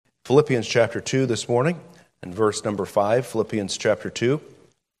Philippians chapter 2 this morning, and verse number 5, Philippians chapter 2.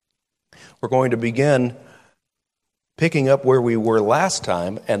 We're going to begin picking up where we were last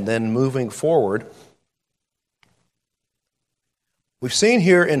time and then moving forward. We've seen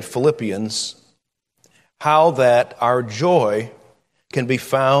here in Philippians how that our joy can be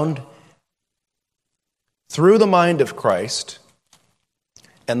found through the mind of Christ,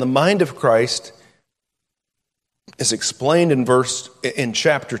 and the mind of Christ is explained in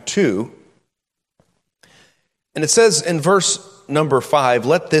chapter 2. And it says in verse number 5,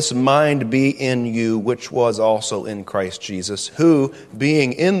 "Let this mind be in you, which was also in Christ Jesus, who,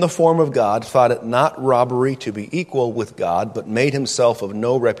 being in the form of God, thought it not robbery to be equal with God, but made himself of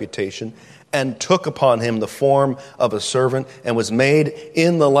no reputation, and took upon him the form of a servant, and was made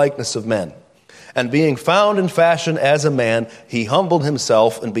in the likeness of men. And being found in fashion as a man, he humbled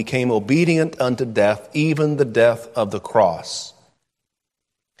himself and became obedient unto death, even the death of the cross.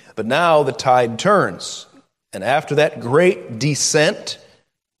 But now the tide turns, and after that great descent,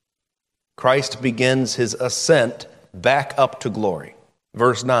 Christ begins his ascent back up to glory."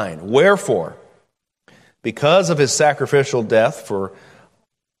 Verse 9, "Wherefore, because of his sacrificial death for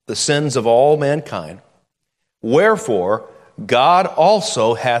the sins of all mankind, wherefore God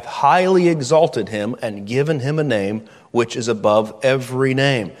also hath highly exalted him and given him a name which is above every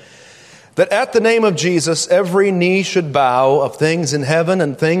name, that at the name of Jesus every knee should bow, of things in heaven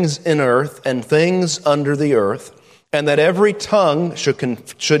and things in earth and things under the earth, and that every tongue should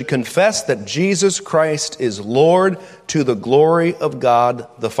confess that Jesus Christ is Lord, to the glory of God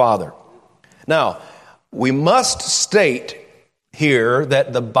the Father." Now, we must state here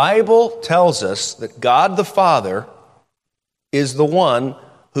that the Bible tells us that God the Father is the one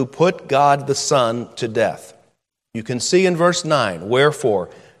who put God the Son to death. You can see in verse 9, "Wherefore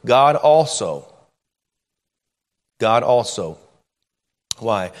God also."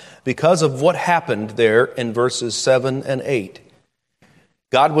 Why? Because of what happened there in verses 7 and 8.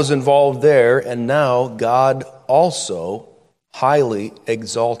 God was involved there, and now God also highly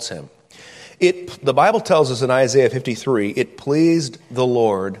exalts him. The Bible tells us in Isaiah 53, "It pleased the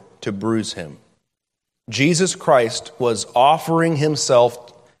Lord to bruise him." Jesus Christ was offering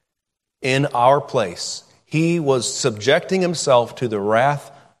himself in our place. He was subjecting himself to the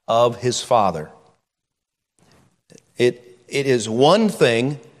wrath of his Father. It is one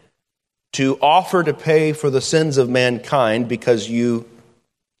thing to offer to pay for the sins of mankind because you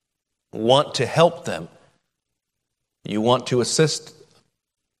want to help them. You want to assist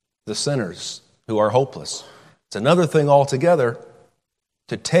the sinners who are hopeless. It's another thing altogether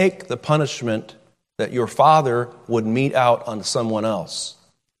to take the punishment that your Father would mete out on someone else,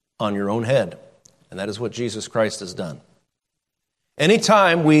 on your own head. And that is what Jesus Christ has done.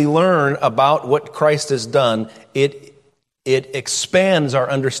 Anytime we learn about what Christ has done, it expands our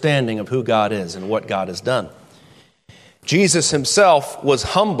understanding of who God is and what God has done. Jesus himself was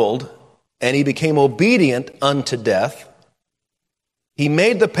humbled, and he became obedient unto death. He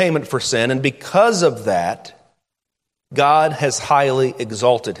made the payment for sin, and because of that, God has highly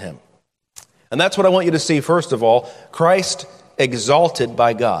exalted him. And that's what I want you to see, first of all, Christ exalted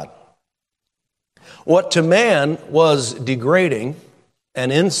by God. What to man was degrading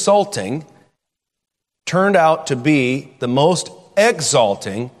and insulting turned out to be the most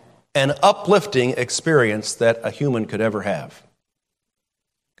exalting and uplifting experience that a human could ever have.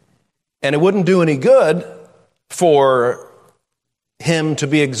 And it wouldn't do any good for him to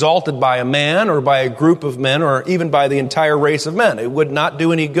be exalted by a man or by a group of men or even by the entire race of men. It would not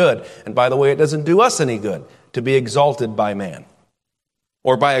do any good. And by the way, it doesn't do us any good to be exalted by man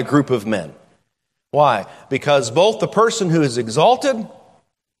or by a group of men. Why? Because both the person who is exalted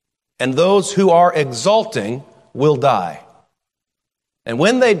and those who are exalting will die. And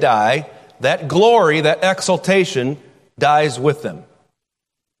when they die, that glory, that exaltation dies with them.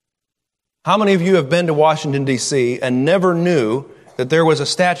 How many of you have been to Washington, D.C. and never knew that there was a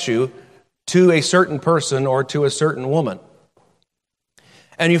statue to a certain person or to a certain woman?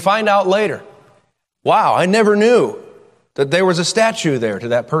 And you find out later, wow, I never knew that there was a statue there to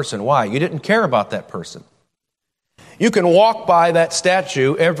that person. Why? You didn't care about that person. You can walk by that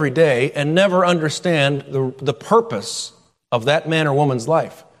statue every day and never understand the purpose of that man or woman's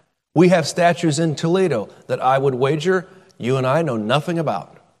life. We have statues in Toledo that I would wager you and I know nothing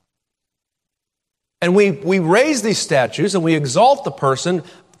about. And we raise these statues and we exalt the person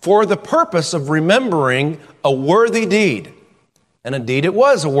for the purpose of remembering a worthy deed. And indeed, it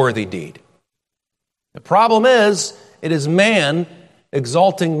was a worthy deed. The problem is, it is man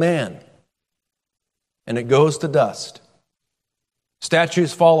exalting man. And it goes to dust.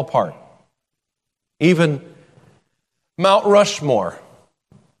 Statues fall apart. Even Mount Rushmore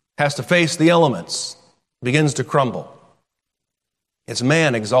has to face the elements, begins to crumble. It's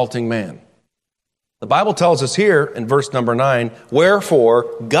man exalting man. The Bible tells us here in verse number 9,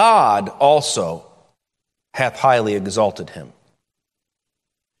 wherefore God also hath highly exalted him.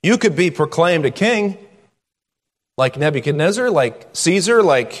 You could be proclaimed a king like Nebuchadnezzar, like Caesar,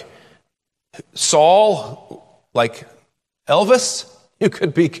 like Saul, like Elvis. You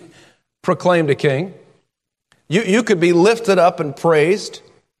could be proclaimed a king. You could be lifted up and praised.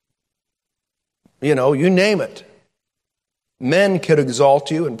 You know, you name it. Men could exalt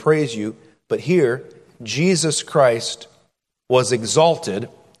you and praise you, but here, Jesus Christ was exalted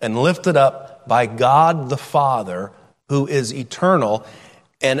and lifted up by God the Father, who is eternal,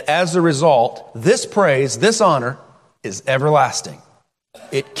 and as a result, this praise, this honor, is everlasting.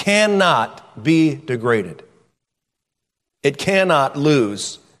 It cannot be degraded. It cannot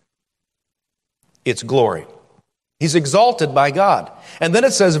lose its glory. He's exalted by God. And then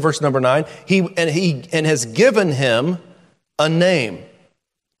it says in verse number 9, he has given him a name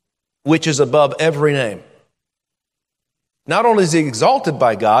which is above every name. Not only is he exalted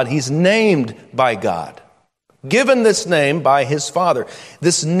by God, he's named by God. Given this name by his Father.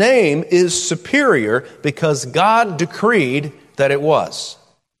 This name is superior because God decreed that it was.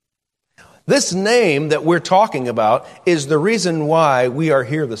 This name that we're talking about is the reason why we are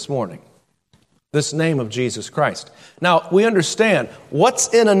here this morning. This name of Jesus Christ. Now, we understand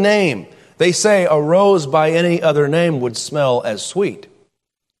what's in a name. They say a rose by any other name would smell as sweet.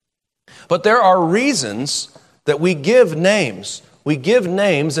 But there are reasons that we give names. We give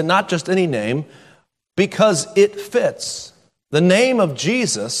names, and not just any name, because it fits. The name of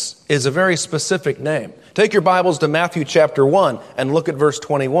Jesus is a very specific name. Take your Bibles to Matthew chapter 1 and look at verse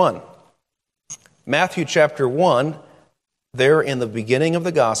 21. Matthew chapter 1, there in the beginning of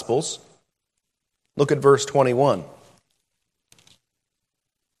the Gospels, look at verse 21.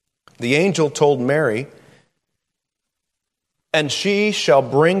 The angel told Mary, and she shall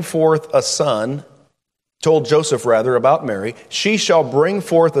bring forth a son, told Joseph rather about Mary, she shall bring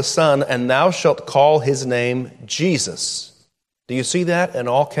forth a son, and thou shalt call his name Jesus. Do you see that in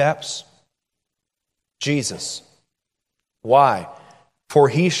all caps? Jesus. Why? For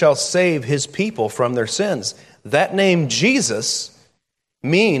he shall save his people from their sins. That name Jesus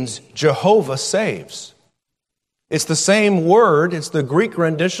means Jehovah saves. It's the same word. It's the Greek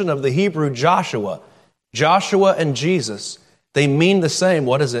rendition of the Hebrew Joshua. Joshua and Jesus, they mean the same.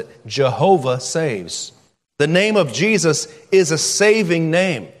 What is it? Jehovah saves. The name of Jesus is a saving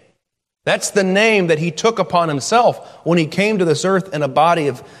name. That's the name that he took upon himself when he came to this earth in a body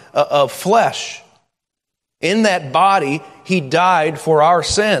of flesh. In that body, he died for our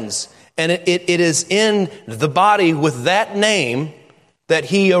sins. And it is in the body with that name that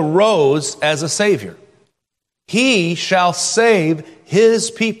he arose as a Savior. He shall save his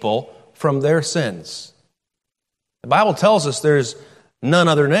people from their sins. The Bible tells us there's none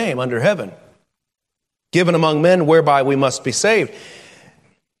other name under heaven given among men whereby we must be saved.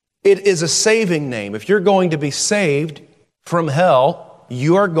 It is a saving name. If you're going to be saved from hell,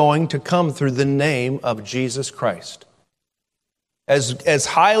 you are going to come through the name of Jesus Christ. As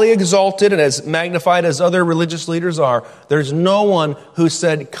highly exalted and as magnified as other religious leaders are, there's no one who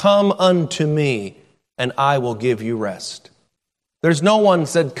said, "Come unto me, and I will give you rest." There's no one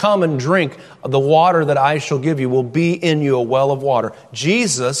said, "Come and drink the water that I shall give you will be in you a well of water."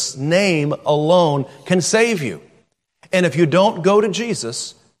 Jesus' name alone can save you. And if you don't go to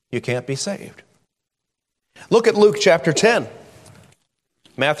Jesus, you can't be saved. Look at Luke chapter 10.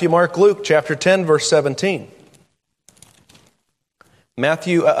 Matthew, Mark, Luke chapter 10, verse 17.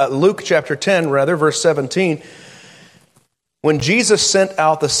 Luke chapter 10, verse 17. When Jesus sent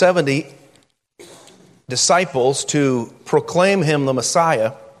out the 70 disciples to proclaim him the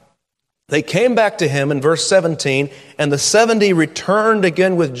Messiah, they came back to him in verse 17, and the 70 returned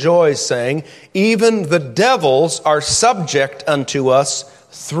again with joy, saying, "Even the devils are subject unto us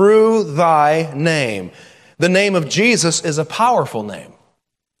through thy name." The name of Jesus is a powerful name.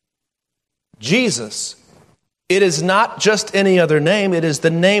 Jesus. It is not just any other name. It is the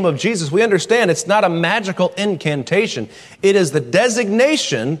name of Jesus. We understand it's not a magical incantation. It is the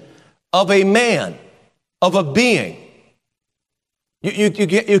designation of a man, of a being.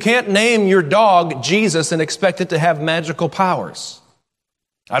 You can't name your dog Jesus and expect it to have magical powers.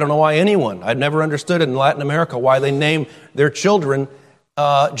 I don't know why anyone, I've never understood it in Latin America, why they name their children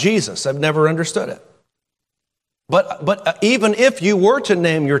Jesus. I've never understood it. But even if you were to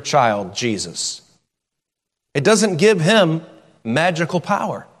name your child Jesus, it doesn't give him magical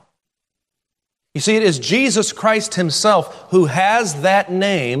power. You see, it is Jesus Christ himself who has that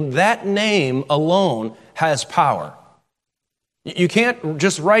name. That name alone has power. You can't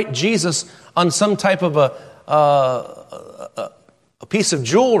just write Jesus on some type of a piece of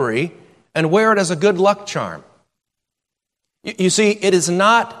jewelry and wear it as a good luck charm. You see, it is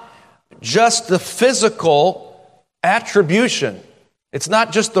not just the physical attribution. It's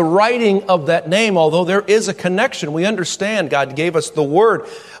not just the writing of that name, although there is a connection. We understand God gave us the Word,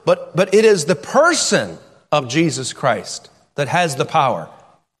 but it is the person of Jesus Christ that has the power.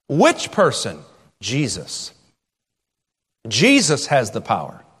 Which person? Jesus. Jesus has the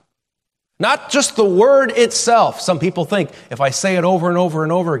power. Not just the word itself. Some people think, if I say it over and over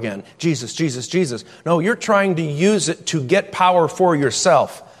and over again, Jesus, Jesus, Jesus. No, you're trying to use it to get power for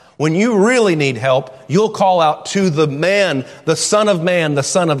yourself. When you really need help, you'll call out to the man, the Son of Man, the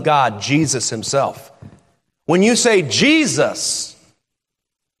Son of God, Jesus himself. When you say Jesus,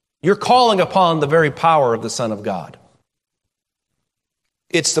 you're calling upon the very power of the Son of God.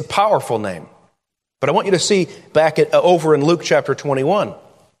 It's the powerful name. But I want you to see back over in Luke chapter 21.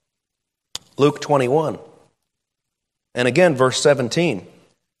 Luke 21. And again, verse 17.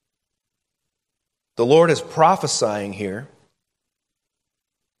 The Lord is prophesying here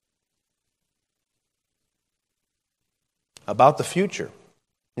about the future.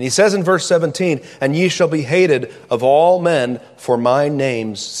 And he says in verse 17, "And ye shall be hated of all men for my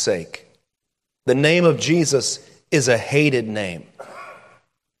name's sake." The name of Jesus is a hated name.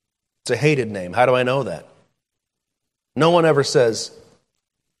 It's a hated name. How do I know that? No one ever says,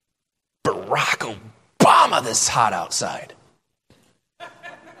 "Barack Obama, this hot outside."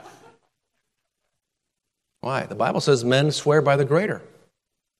 Why? The Bible says men swear by the greater.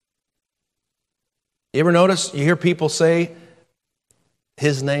 You ever notice, you hear people say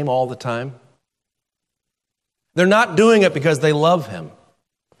his name all the time? They're not doing it because they love him.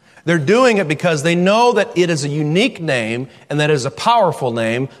 They're doing it because they know that it is a unique name and that it is a powerful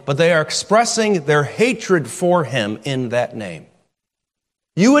name, but they are expressing their hatred for him in that name.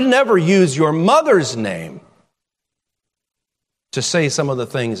 You would never use your mother's name to say some of the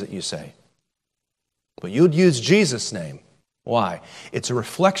things that you say. But you'd use Jesus' name. Why? It's a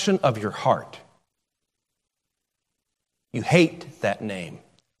reflection of your heart. You hate that name.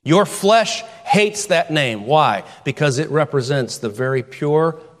 Your flesh hates that name. Why? Because it represents the very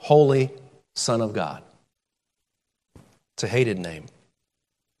pure, holy Son of God. It's a hated name.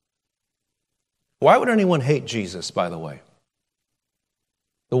 Why would anyone hate Jesus, by the way?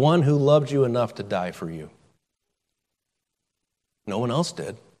 The one who loved you enough to die for you. No one else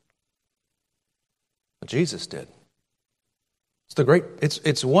did. But Jesus did.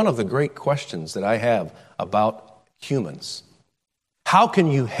 It's one of the great questions that I have about humans. How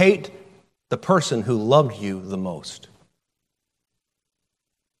can you hate the person who loved you the most?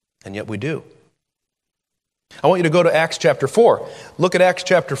 And yet we do. I want you to go to Acts chapter 4. Look at Acts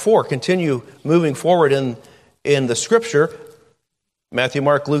chapter 4. Continue moving forward in the Scripture. Matthew,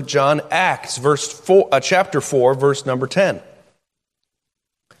 Mark, Luke, John, Acts, chapter 4, verse number 10.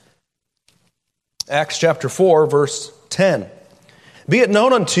 Acts chapter 4, verse 10. "Be it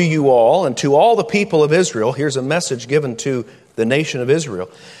known unto you all and to all the people of Israel," here's a message given to the nation of Israel,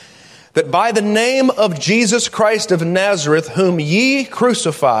 "that by the name of Jesus Christ of Nazareth, whom ye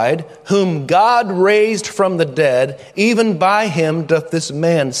crucified, whom God raised from the dead, even by him doth this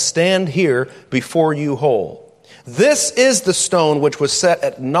man stand here before you whole. This is the stone which was set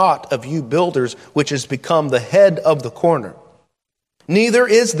at naught of you builders, which is become the head of the corner. Neither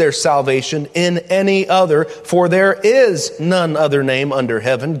is there salvation in any other, for there is none other name under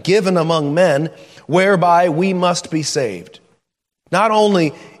heaven given among men whereby we must be saved." Not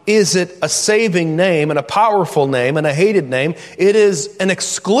only is it a saving name and a powerful name and a hated name, it is an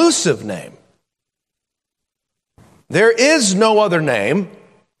exclusive name. There is no other name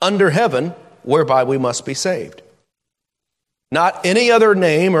under heaven whereby we must be saved. Not any other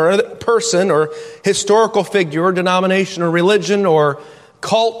name or person or historical figure or denomination or religion or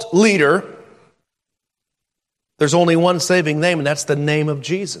cult leader. There's only one saving name, and that's the name of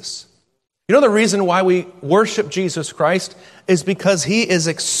Jesus. You know the reason why we worship Jesus Christ is because he is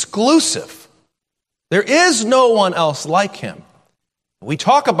exclusive. There is no one else like him. We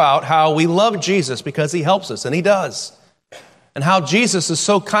talk about how we love Jesus because he helps us, and he does. And how Jesus is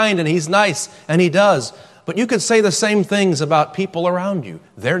so kind and he's nice, and he does. But you could say the same things about people around you.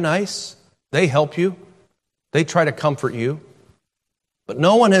 They're nice. They help you. They try to comfort you. But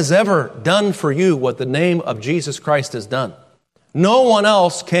no one has ever done for you what the name of Jesus Christ has done. No one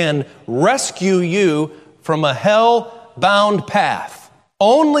else can rescue you from a hell-bound path.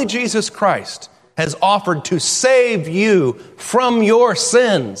 Only Jesus Christ has offered to save you from your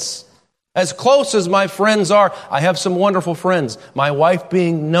sins. As close as my friends are, I have some wonderful friends, my wife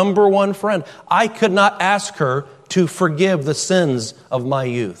being number one friend. I could not ask her to forgive the sins of my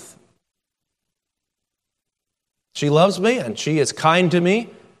youth. She loves me, and she is kind to me,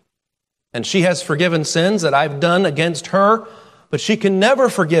 and she has forgiven sins that I've done against her, but she can never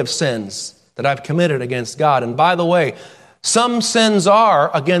forgive sins that I've committed against God. And by the way, some sins are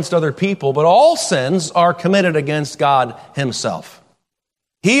against other people, but all sins are committed against God himself.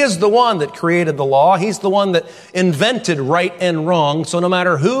 He is the one that created the law. He's the one that invented right and wrong. So no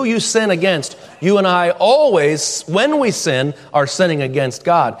matter who you sin against, you and I always, when we sin, are sinning against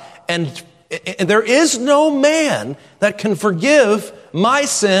God. And there is no man that can forgive my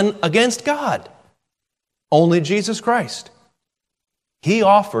sin against God. Only Jesus Christ. He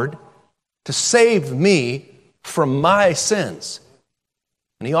offered to save me from my sins.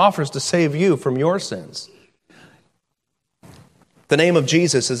 And he offers to save you from your sins. The name of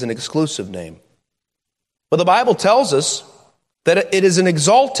Jesus is an exclusive name. But the Bible tells us that it is an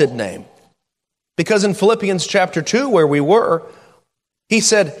exalted name. Because in Philippians chapter 2, where we were, he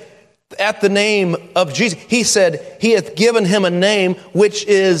said, at the name of Jesus, he said, he hath given him a name which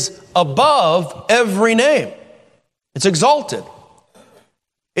is above every name. It's exalted.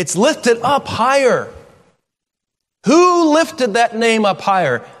 It's lifted up higher. Who lifted that name up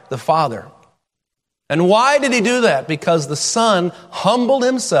higher? The Father. And why did he do that? Because the Son humbled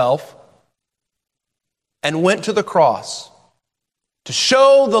himself and went to the cross to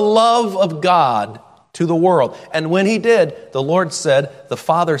show the love of God to the world. And when he did, the Lord said, the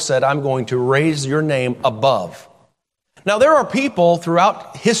Father said, I'm going to raise your name above. Now, there are people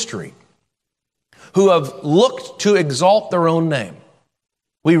throughout history who have looked to exalt their own name.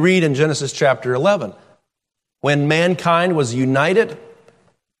 We read in Genesis chapter 11, when mankind was united,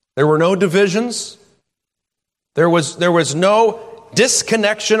 there were no divisions. There was no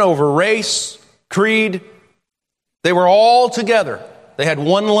disconnection over race, creed. They were all together. They had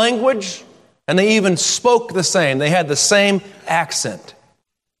one language, and they even spoke the same. They had the same accent.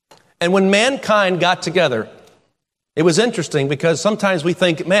 And when mankind got together, it was interesting because sometimes we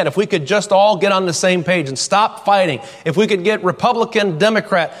think, man, if we could just all get on the same page and stop fighting, if we could get Republican,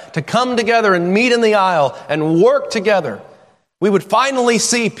 Democrat to come together and meet in the aisle and work together, we would finally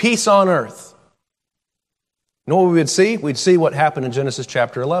see peace on earth. You know what we would see? We'd see what happened in Genesis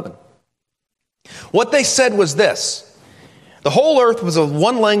chapter 11. What they said was this. The whole earth was of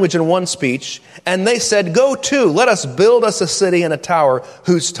one language and one speech, and they said, go to, let us build us a city and a tower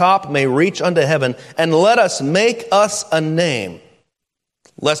whose top may reach unto heaven, and let us make us a name,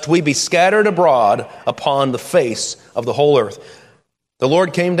 lest we be scattered abroad upon the face of the whole earth. The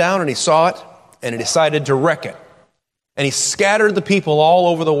Lord came down and he saw it, and he decided to wreck it. And he scattered the people all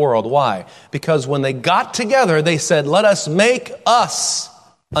over the world. Why? Because when they got together, they said, let us make us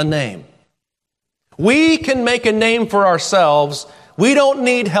a name. We can make a name for ourselves. We don't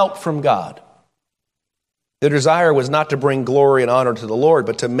need help from God. Their desire was not to bring glory and honor to the Lord,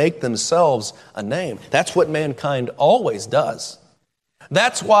 but to make themselves a name. That's what mankind always does.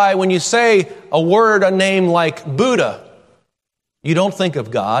 That's why when you say a name like Buddha, you don't think of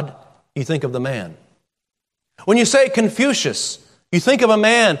God, you think of the man. When you say Confucius, you think of a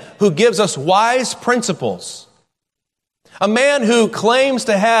man who gives us wise principles. A man who claims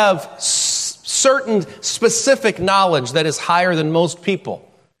to have certain specific knowledge that is higher than most people.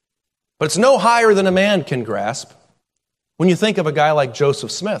 But it's no higher than a man can grasp. When you think of a guy like Joseph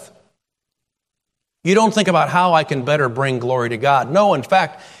Smith, you don't think about how I can better bring glory to God. No, in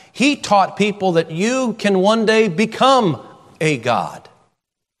fact, he taught people that you can one day become a god.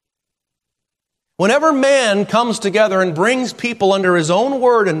 Whenever man comes together and brings people under his own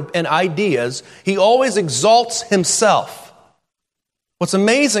word and ideas, he always exalts himself. What's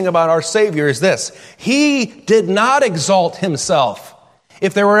amazing about our Savior is this. He did not exalt himself.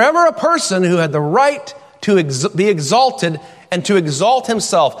 If there were ever a person who had the right to be exalted and to exalt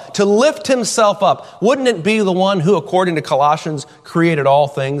himself, to lift himself up, wouldn't it be the one who, according to Colossians, created all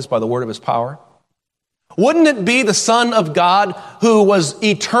things by the word of his power? Wouldn't it be the Son of God who was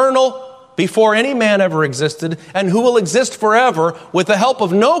eternal before any man ever existed, and who will exist forever with the help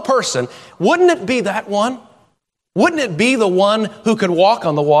of no person? Wouldn't it be that one? Wouldn't it be the one who could walk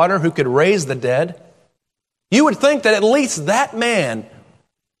on the water, who could raise the dead? You would think that at least that man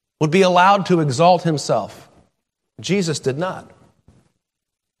would be allowed to exalt himself. Jesus did not.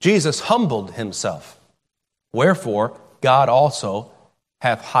 Jesus humbled himself. Wherefore, God also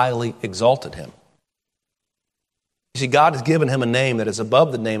hath highly exalted him. You see, God has given him a name that is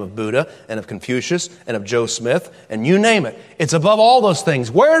above the name of Buddha and of Confucius and of Joe Smith, and you name it. It's above all those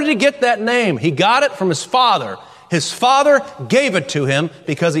things. Where did he get that name? He got it from his father. His father gave it to him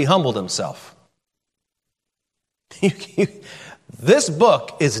because he humbled himself. This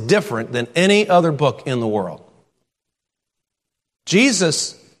book is different than any other book in the world.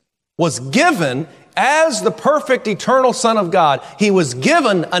 Jesus was given, as the perfect eternal Son of God, he was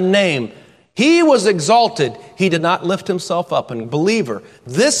given a name. He was exalted. He did not lift himself up. And believer,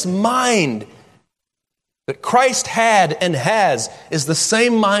 this mind that Christ had and has is the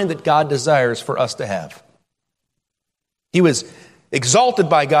same mind that God desires for us to have. He was exalted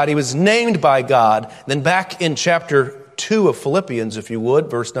by God. He was named by God. Then back in chapter 2 of Philippians, if you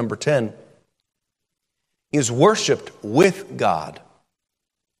would, verse number 10, he is worshiped with God.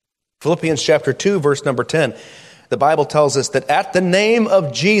 Philippians chapter 2, verse number 10, the Bible tells us that at the name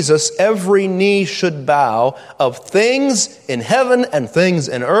of Jesus, every knee should bow, of things in heaven and things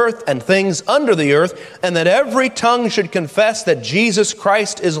in earth and things under the earth, and that every tongue should confess that Jesus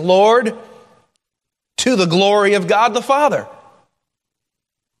Christ is Lord, to the glory of God the Father.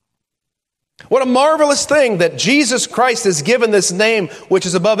 What a marvelous thing that Jesus Christ is given this name, which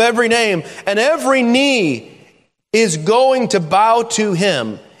is above every name, and every knee is going to bow to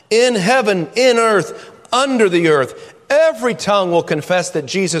him in heaven, in earth, under the earth. Every tongue will confess that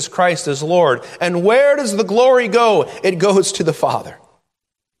Jesus Christ is Lord. And where does the glory go? It goes to the Father.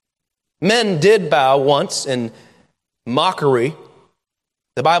 Men did bow once in mockery.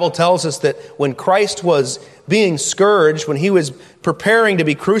 The Bible tells us that when Christ was being scourged, when he was preparing to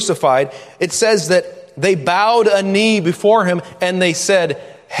be crucified, it says that they bowed a knee before him and they said,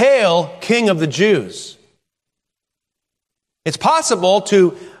 "Hail, King of the Jews." It's possible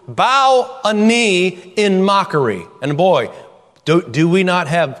to bow a knee in mockery. And boy, do we not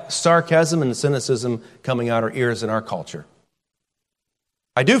have sarcasm and cynicism coming out our ears in our culture.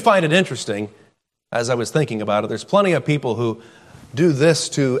 I do find it interesting, as I was thinking about it, there's plenty of people who do this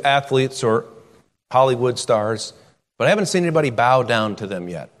to athletes or Hollywood stars, but I haven't seen anybody bow down to them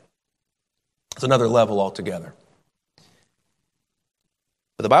yet. It's another level altogether.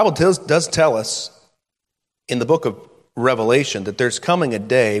 But the Bible does tell us in the book of Revelation that there's coming a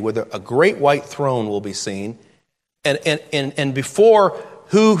day where a great white throne will be seen, and before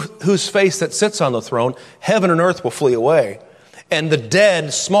whose face that sits on the throne, heaven and earth will flee away, and the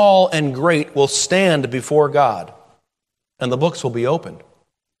dead, small and great, will stand before God, and the books will be opened,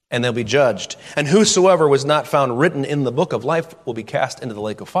 and they'll be judged, and whosoever was not found written in the book of life will be cast into the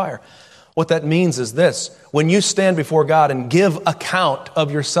lake of fire. What that means is this: when you stand before God and give account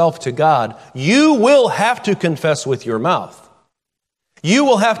of yourself to God, you will have to confess with your mouth. You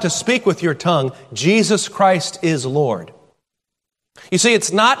will have to speak with your tongue, Jesus Christ is Lord. You see,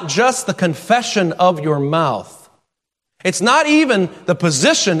 it's not just the confession of your mouth. It's not even the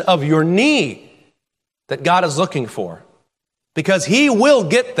position of your knee that God is looking for, because he will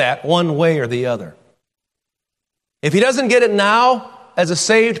get that one way or the other. If he doesn't get it now, as a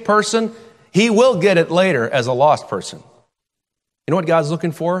saved person, he will get it later as a lost person. You know what God's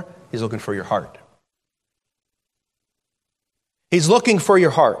looking for? He's looking for your heart. He's looking for your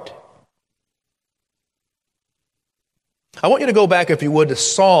heart. I want you to go back, if you would, to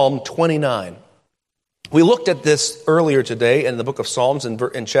Psalm 29. We looked at this earlier today in the book of Psalms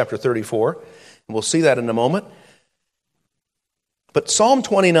in chapter 34, and we'll see that in a moment. But Psalm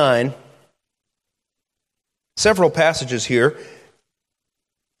 29, several passages here,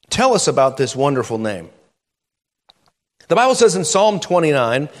 tell us about this wonderful name. The Bible says in Psalm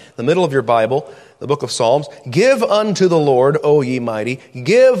 29, the middle of your Bible, the book of Psalms, "Give unto the Lord, O ye mighty,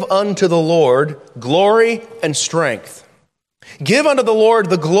 give unto the Lord glory and strength. Give unto the Lord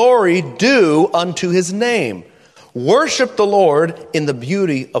the glory due unto his name. Worship the Lord in the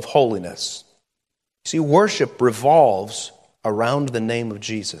beauty of holiness." See, worship revolves around the name of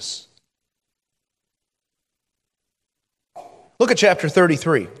Jesus. Look at chapter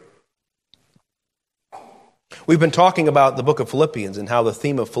 33. We've been talking about the book of Philippians and how the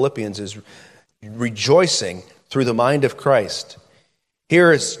theme of Philippians is rejoicing through the mind of Christ.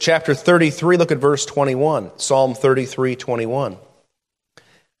 Here is chapter 33. Look at verse 21. Psalm 33, 21.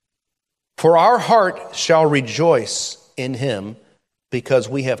 "For our heart shall rejoice in him, because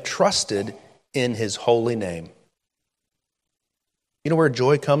we have trusted in his holy name." You know where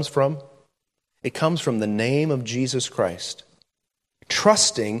joy comes from? It comes from the name of Jesus Christ.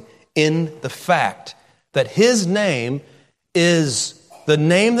 Trusting in the fact that his name is the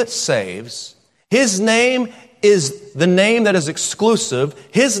name that saves. His name is the name that is exclusive.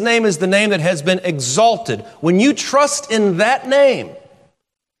 His name is the name that has been exalted. When you trust in that name,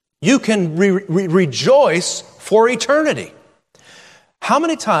 you can rejoice for eternity. How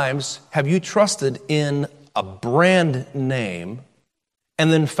many times have you trusted in a brand name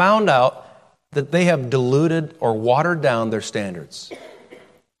and then found out that they have diluted or watered down their standards?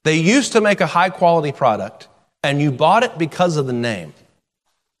 They used to make a high-quality product, and you bought it because of the name.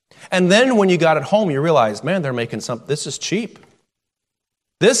 And then when you got it home, you realized, man, they're making something, this is cheap.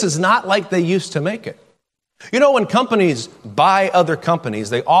 This is not like they used to make it. You know, when companies buy other companies,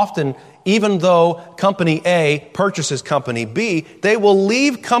 they often, even though company A purchases company B, they will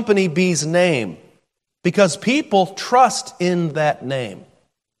leave company B's name because people trust in that name.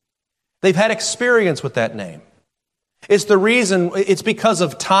 They've had experience with that name. It's the reason, it's because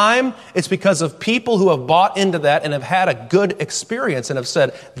of time, it's because of people who have bought into that and have had a good experience and have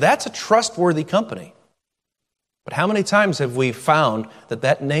said, that's a trustworthy company. But how many times have we found that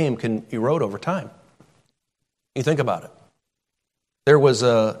that name can erode over time? You think about it. There was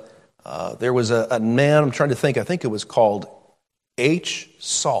a man, I'm trying to think, I think it was called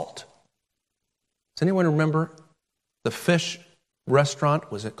Salt. Does anyone remember the fish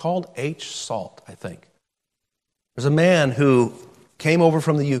restaurant? Was it called Salt, I think? There's a man who came over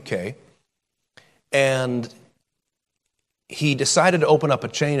from the UK, and he decided to open up a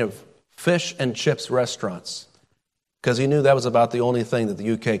chain of fish and chips restaurants because he knew that was about the only thing that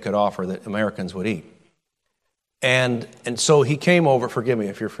the UK could offer that Americans would eat. And so he came over, forgive me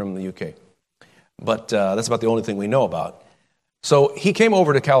if you're from the UK, but that's about the only thing we know about. So he came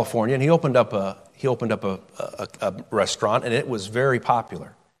over to California and he opened up a restaurant, and it was very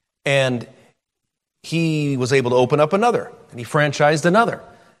popular. And he was able to open up another, and he franchised another.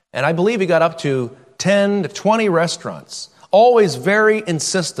 And I believe he got up to 10 to 20 restaurants, always very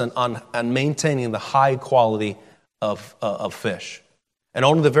insistent on maintaining the high quality of fish and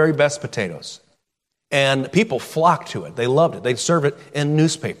only the very best potatoes. And people flocked to it. They loved it. They'd serve it in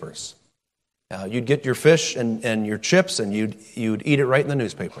newspapers. You'd get your fish and your chips, and you'd eat it right in the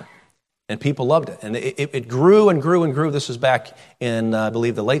newspaper. And people loved it. And it grew and grew and grew. This was back in, I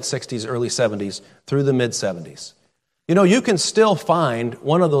believe, the late 60s, early 70s, through the mid-70s. You know, you can still find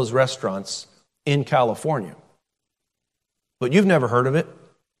one of those restaurants in California. But you've never heard of it.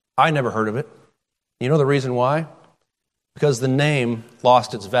 I never heard of it. You know the reason why? Because the name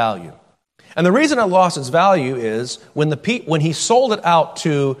lost its value. And the reason it lost its value is when he sold it out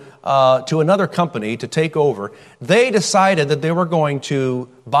to another company to take over, they decided that they were going to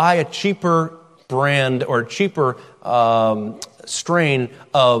buy a cheaper brand or cheaper strain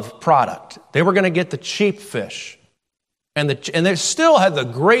of product. They were going to get the cheap fish. And they still had the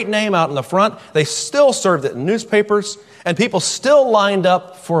great name out in the front. They still served it in newspapers, and people still lined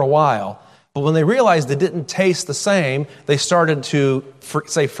up for a while. But when they realized it didn't taste the same, they started to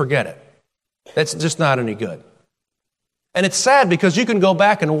say, forget it. That's just not any good. And it's sad because you can go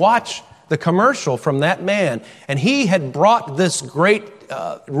back and watch the commercial from that man, and he had brought this great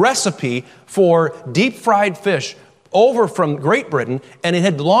recipe for deep fried fish over from Great Britain, and it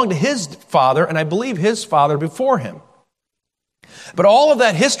had belonged to his father, and I believe his father before him. But all of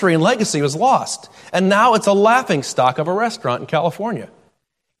that history and legacy was lost, and now it's a laughingstock of a restaurant in California.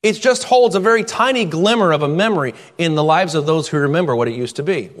 It just holds a very tiny glimmer of a memory in the lives of those who remember what it used to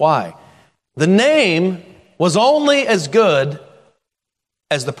be. Why? The name was only as good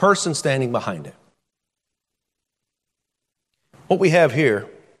as the person standing behind it. What we have here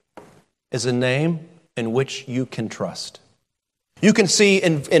is a name in which you can trust. You can see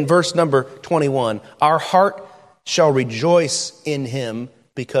in verse number 21, our heart shall rejoice in him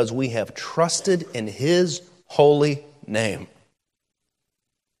because we have trusted in his holy name.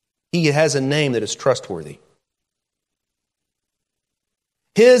 He has a name that is trustworthy.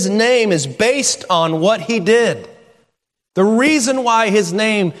 His name is based on what he did. The reason why his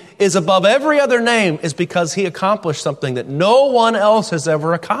name is above every other name is because he accomplished something that no one else has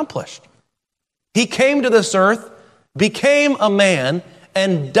ever accomplished. He came to this earth, became a man,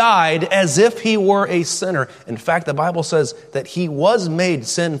 and died as if he were a sinner. In fact, the Bible says that he was made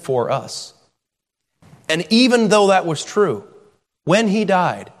sin for us. And even though that was true, when he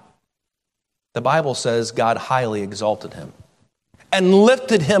died, the Bible says God highly exalted him and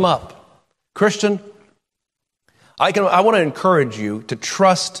lifted him up. Christian, I want to encourage you to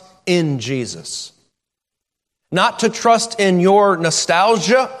trust in Jesus. Not to trust in your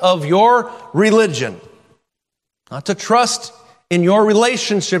nostalgia of your religion. Not to trust in your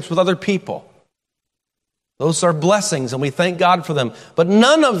relationships with other people. Those are blessings and we thank God for them. But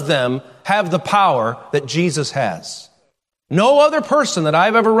none of them have the power that Jesus has. No other person that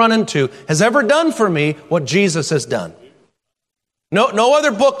I've ever run into has ever done for me what Jesus has done. No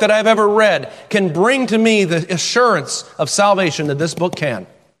other book that I've ever read can bring to me the assurance of salvation that this book can.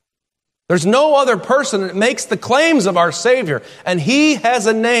 There's no other person that makes the claims of our Savior, and he has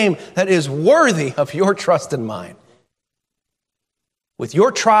a name that is worthy of your trust and mine. With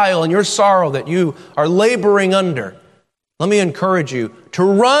your trial and your sorrow that you are laboring under, let me encourage you to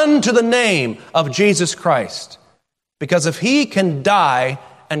run to the name of Jesus Christ. Because if he can die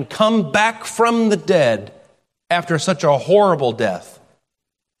and come back from the dead after such a horrible death,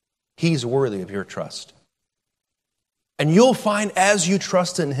 He's worthy of your trust. And you'll find as you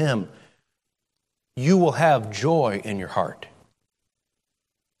trust in Him, you will have joy in your heart.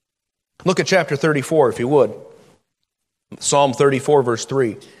 Look at chapter 34, if you would. Psalm 34, verse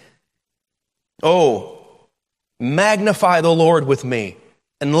 3. Oh, magnify the Lord with me,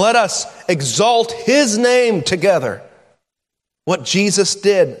 and let us exalt His name together. What Jesus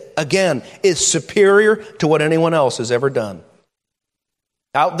did, again, is superior to what anyone else has ever done.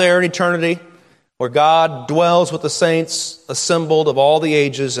 Out there in eternity, where God dwells with the saints assembled of all the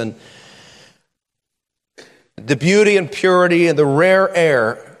ages, and the beauty and purity and the rare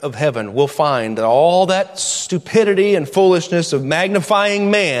air of heaven, will find that all that stupidity and foolishness of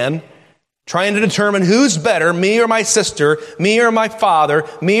magnifying man, trying to determine who's better, me or my sister, me or my father,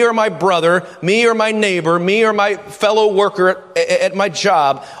 me or my brother, me or my neighbor, me or my fellow worker at my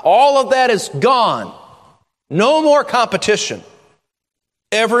job, all of that is gone. No more competition.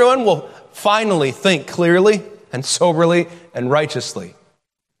 Everyone will finally think clearly and soberly and righteously.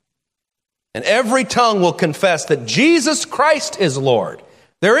 And every tongue will confess that Jesus Christ is Lord.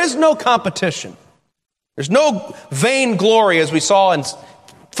 There is no competition. There's no vain glory, as we saw in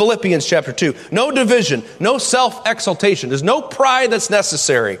Philippians chapter 2. No division, no self-exaltation. There's no pride that's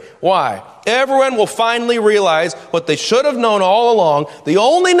necessary. Why? Everyone will finally realize what they should have known all along. The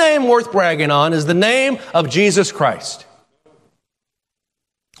only name worth bragging on is the name of Jesus Christ.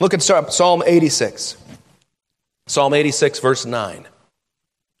 Look at Psalm 86. Psalm 86, verse 9.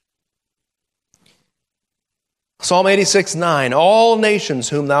 Psalm 86, 9. All nations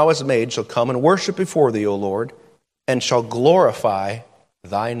whom thou hast made shall come and worship before thee, O Lord, and shall glorify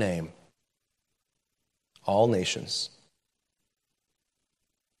thy name. All nations.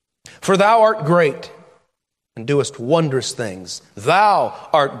 For thou art great, and doest wondrous things. Thou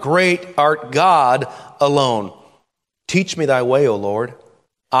art great, art God alone. Teach me thy way, O Lord.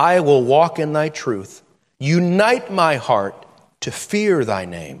 I will walk in thy truth. Unite my heart to fear thy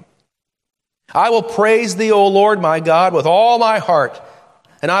name. I will praise thee, O Lord, my God, with all my heart,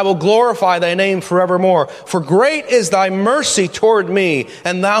 and I will glorify thy name forevermore. For great is thy mercy toward me,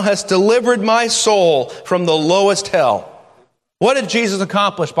 and thou hast delivered my soul from the lowest hell. What did Jesus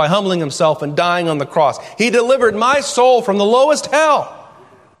accomplish by humbling himself and dying on the cross? He delivered my soul from the lowest hell.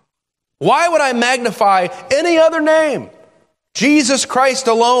 Why would I magnify any other name? Jesus Christ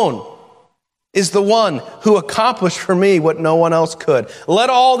alone is the one who accomplished for me what no one else could. Let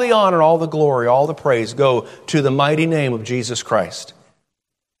all the honor, all the glory, all the praise go to the mighty name of Jesus Christ.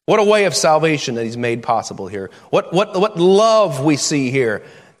 What a way of salvation that he's made possible here. What love we see here.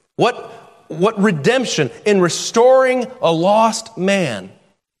 What redemption in restoring a lost man.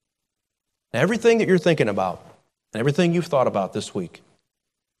 Everything that you're thinking about, and everything you've thought about this week,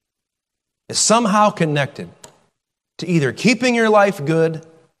 is somehow connected to either keeping your life good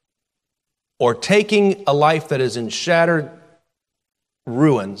or taking a life that is in shattered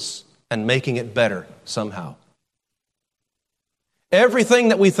ruins and making it better somehow. Everything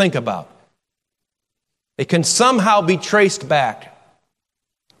that we think about, it can somehow be traced back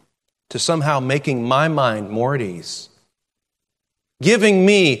to somehow making my mind more at ease, giving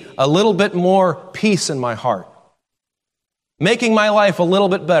me a little bit more peace in my heart, making my life a little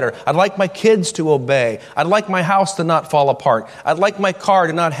bit better. I'd like my kids to obey. I'd like my house to not fall apart. I'd like my car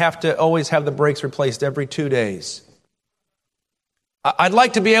to not have to always have the brakes replaced every 2 days. I'd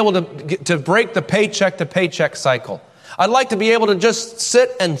like to be able to break the paycheck to paycheck cycle. I'd like to be able to just sit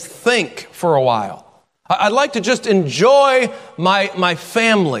and think for a while. I'd like to just enjoy my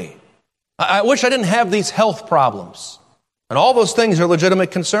family. I wish I didn't have these health problems. And all those things are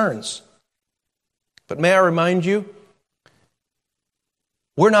legitimate concerns. But may I remind you,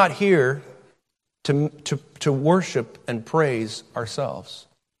 we're not here to worship and praise ourselves.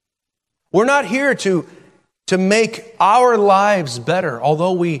 We're not here to make our lives better,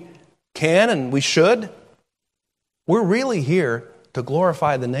 although we can and we should. We're really here to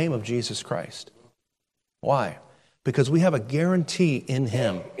glorify the name of Jesus Christ. Why? Because we have a guarantee in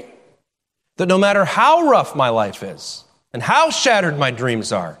Him that no matter how rough my life is and how shattered my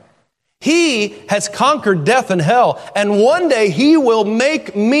dreams are, He has conquered death and hell, and one day He will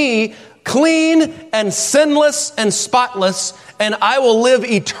make me clean and sinless and spotless, and I will live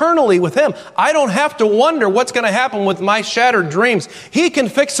eternally with Him. I don't have to wonder what's going to happen with my shattered dreams. He can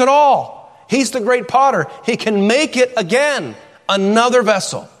fix it all. He's the great potter. He can make it again, another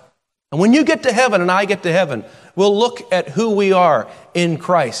vessel. And when you get to heaven and I get to heaven, we'll look at who we are in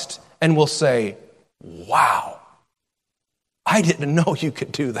Christ and we'll say, wow, I didn't know you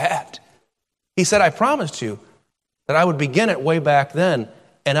could do that. He said, I promised you that I would begin it way back then,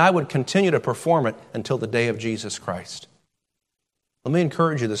 and I would continue to perform it until the day of Jesus Christ. Let me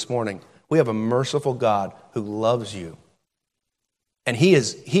encourage you this morning. We have a merciful God who loves you. And He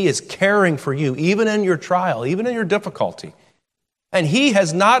is caring for you, even in your trial, even in your difficulty. And He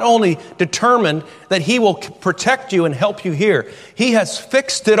has not only determined that He will protect you and help you here, He has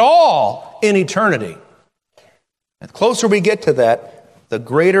fixed it all in eternity. And the closer we get to that, the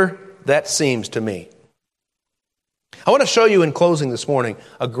greater that seems to me. I want to show you in closing this morning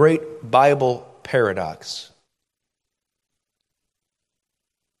a great Bible paradox.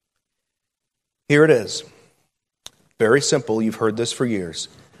 Here it is. Very simple. You've heard this for years.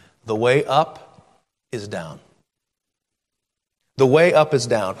 The way up is down. The way up is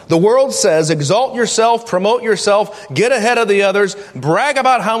down. The world says, exalt yourself, promote yourself, get ahead of the others, brag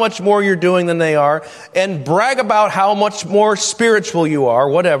about how much more you're doing than they are, and brag about how much more spiritual you are,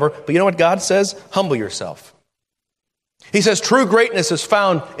 whatever. But you know what God says? Humble yourself. He says true greatness is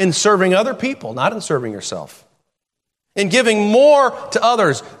found in serving other people, not in serving yourself. In giving more to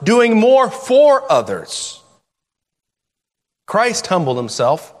others, doing more for others. Christ humbled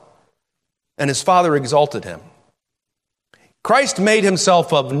Himself, and His Father exalted Him. Christ made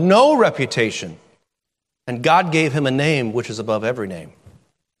Himself of no reputation, and God gave Him a name which is above every name.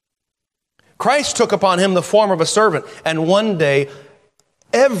 Christ took upon Him the form of a servant, and one day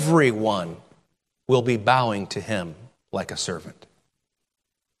everyone will be bowing to Him like a servant.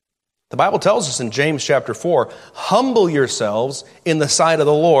 The Bible tells us in James chapter 4, humble yourselves in the sight of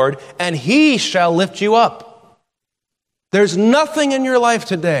the Lord, and He shall lift you up. There's nothing in your life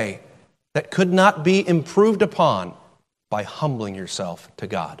today that could not be improved upon by humbling yourself to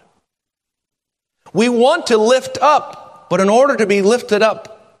God. We want to lift up, but in order to be lifted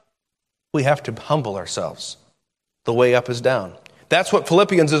up, we have to humble ourselves. The way up is down. That's what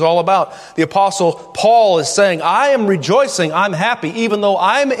Philippians is all about. The Apostle Paul is saying, I am rejoicing, I'm happy, even though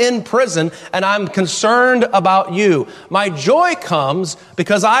I'm in prison and I'm concerned about you. My joy comes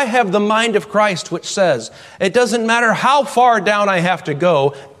because I have the mind of Christ, which says, it doesn't matter how far down I have to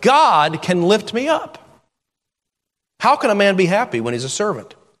go, God can lift me up. How can a man be happy when he's a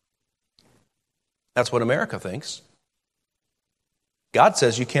servant? That's what America thinks. God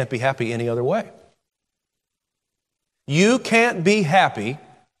says you can't be happy any other way. You can't be happy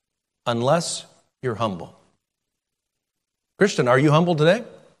unless you're humble. Christian, are you humble today?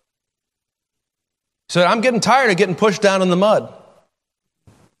 So I'm getting tired of getting pushed down in the mud.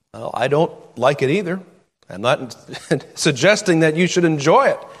 Well, I don't like it either. I'm not suggesting that you should enjoy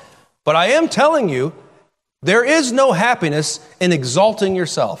it. But I am telling you, there is no happiness in exalting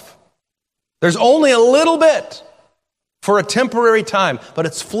yourself. There's only a little bit for a temporary time, but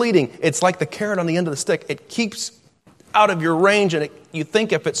it's fleeting. It's like the carrot on the end of the stick. It keeps out of your range, and you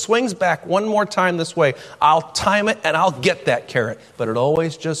think if it swings back one more time this way, I'll time it and I'll get that carrot. But it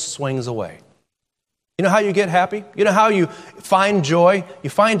always just swings away. You know how you get happy? You know how you find joy? You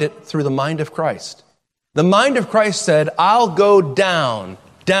find it through the mind of Christ. The mind of Christ said, I'll go down,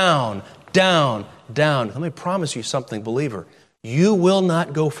 down, down, down. Let me promise you something, believer. You will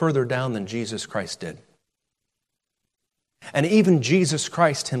not go further down than Jesus Christ did. And even Jesus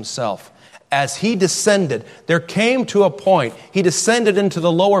Christ Himself, as He descended, there came to a point, He descended into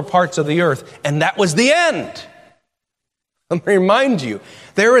the lower parts of the earth, and that was the end. Let me remind you,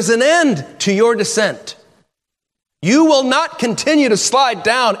 there is an end to your descent. You will not continue to slide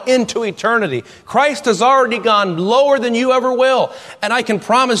down into eternity. Christ has already gone lower than you ever will. And I can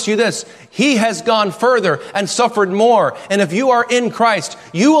promise you this, He has gone further and suffered more. And if you are in Christ,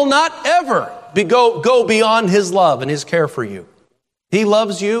 you will not ever go beyond His love and His care for you. He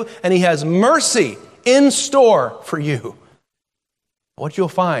loves you, and He has mercy in store for you. What you'll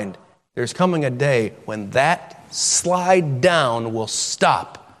find, there's coming a day when that slide down will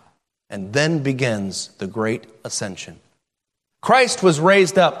stop, and then begins the great ascension. Christ was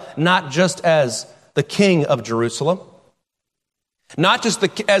raised up not just as the King of Jerusalem, not just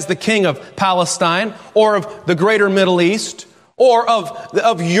as the King of Palestine, or of the greater Middle East, or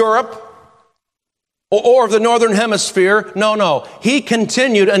of Europe, or of the Northern Hemisphere. No. He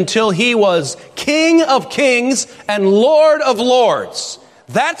continued until He was King of Kings and Lord of Lords.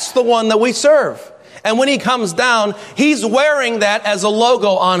 That's the one that we serve. And when He comes down, He's wearing that as a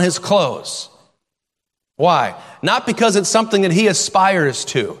logo on His clothes. Why? Not because it's something that He aspires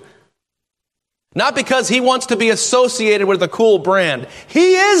to. Not because He wants to be associated with a cool brand.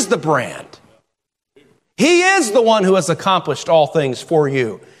 He is the brand. He is the one who has accomplished all things for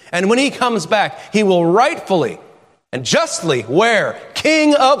you. And when He comes back, He will rightfully and justly wear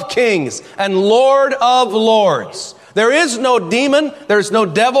King of Kings and Lord of Lords. There is no demon, there's no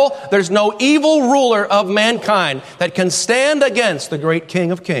devil, there's no evil ruler of mankind that can stand against the great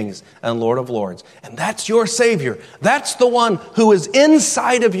King of Kings and Lord of Lords. And that's your Savior. That's the one who is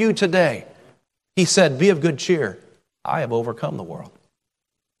inside of you today. He said, be of good cheer. I have overcome the world.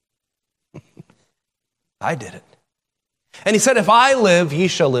 I did it. And he said, if I live, ye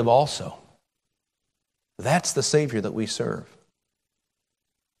shall live also. That's the Savior that we serve.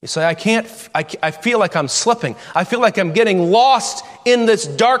 You say, I feel like I'm slipping. I feel like I'm getting lost in this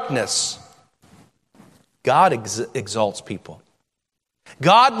darkness. God exalts people.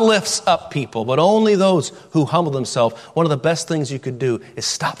 God lifts up people, but only those who humble themselves. One of the best things you could do is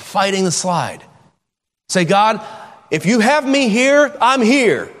stop fighting the slide. Say, God, if you have me here, I'm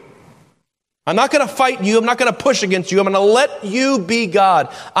here. I'm not going to fight you. I'm not going to push against you. I'm going to let you be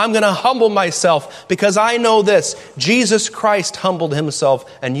God. I'm going to humble myself because I know this. Jesus Christ humbled himself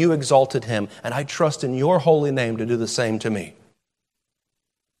and you exalted him. And I trust in your holy name to do the same to me.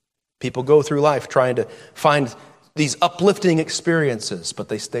 People go through life trying to find these uplifting experiences, but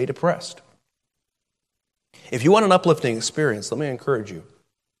they stay depressed. If you want an uplifting experience, let me encourage you.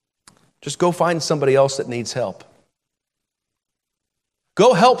 Just go find somebody else that needs help.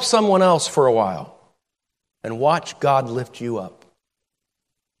 Go help someone else for a while and watch God lift you up.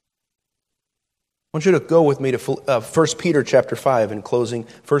 I want you to go with me to 1 Peter chapter 5 in closing.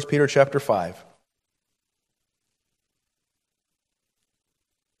 1 Peter chapter 5.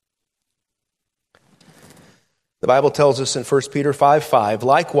 The Bible tells us in 1 Peter 5:5,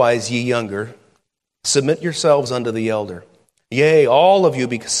 likewise, ye younger, submit yourselves unto the elder. Yea, all of you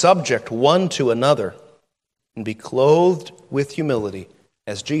be subject one to another, and be clothed with humility,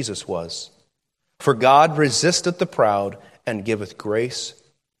 as Jesus was. For God resisteth the proud, and giveth grace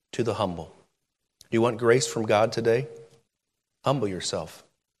to the humble. Do you want grace from God today? Humble yourself.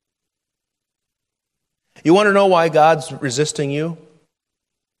 You want to know why God's resisting you?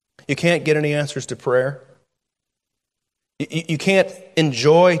 You can't get any answers to prayer. You can't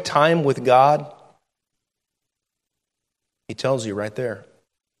enjoy time with God. He tells you right there.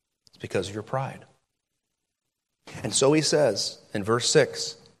 It's because of your pride. And so he says in verse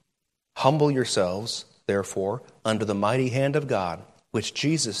 6, humble yourselves, therefore, under the mighty hand of God, which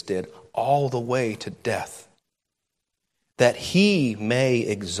Jesus did all the way to death, that he may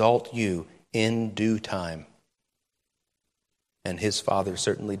exalt you in due time. And his Father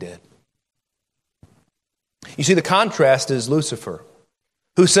certainly did. You see, the contrast is Lucifer,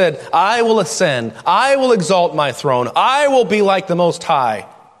 who said, I will ascend, I will exalt my throne, I will be like the Most High.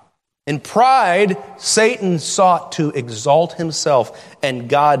 In pride, Satan sought to exalt himself, and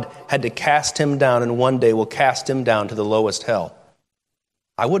God had to cast him down, and one day will cast him down to the lowest hell.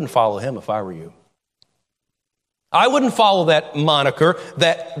 I wouldn't follow him if I were you. I wouldn't follow that moniker,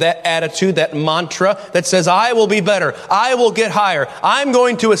 that attitude, that mantra that says, I will be better, I will get higher, I'm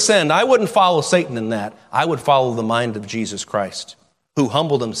going to ascend. I wouldn't follow Satan in that. I would follow the mind of Jesus Christ, who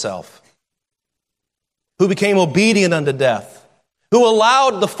humbled himself, who became obedient unto death, who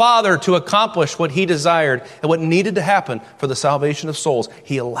allowed the Father to accomplish what he desired and what needed to happen for the salvation of souls.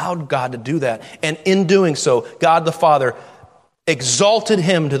 He allowed God to do that. And in doing so, God the Father exalted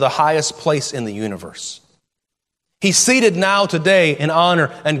him to the highest place in the universe. He's seated now today in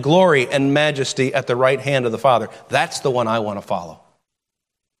honor and glory and majesty at the right hand of the Father. That's the one I want to follow.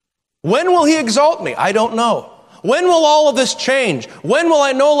 When will he exalt me? I don't know. When will all of this change? When will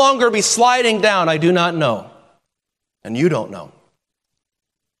I no longer be sliding down? I do not know. And you don't know.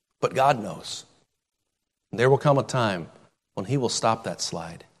 But God knows. There will come a time when he will stop that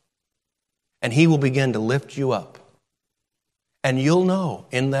slide. And he will begin to lift you up. And you'll know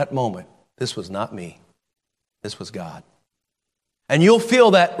in that moment, this was not me. This was God. And you'll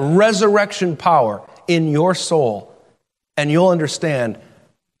feel that resurrection power in your soul. And you'll understand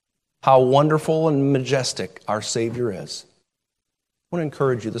how wonderful and majestic our Savior is. I want to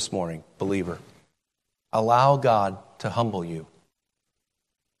encourage you this morning, believer. Allow God to humble you.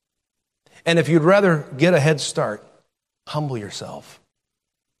 And if you'd rather get a head start, humble yourself.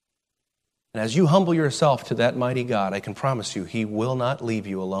 And as you humble yourself to that mighty God, I can promise you, he will not leave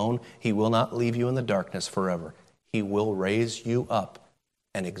you alone. He will not leave you in the darkness forever. He will raise you up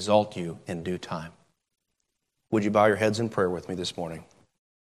and exalt you in due time. Would you bow your heads in prayer with me this morning?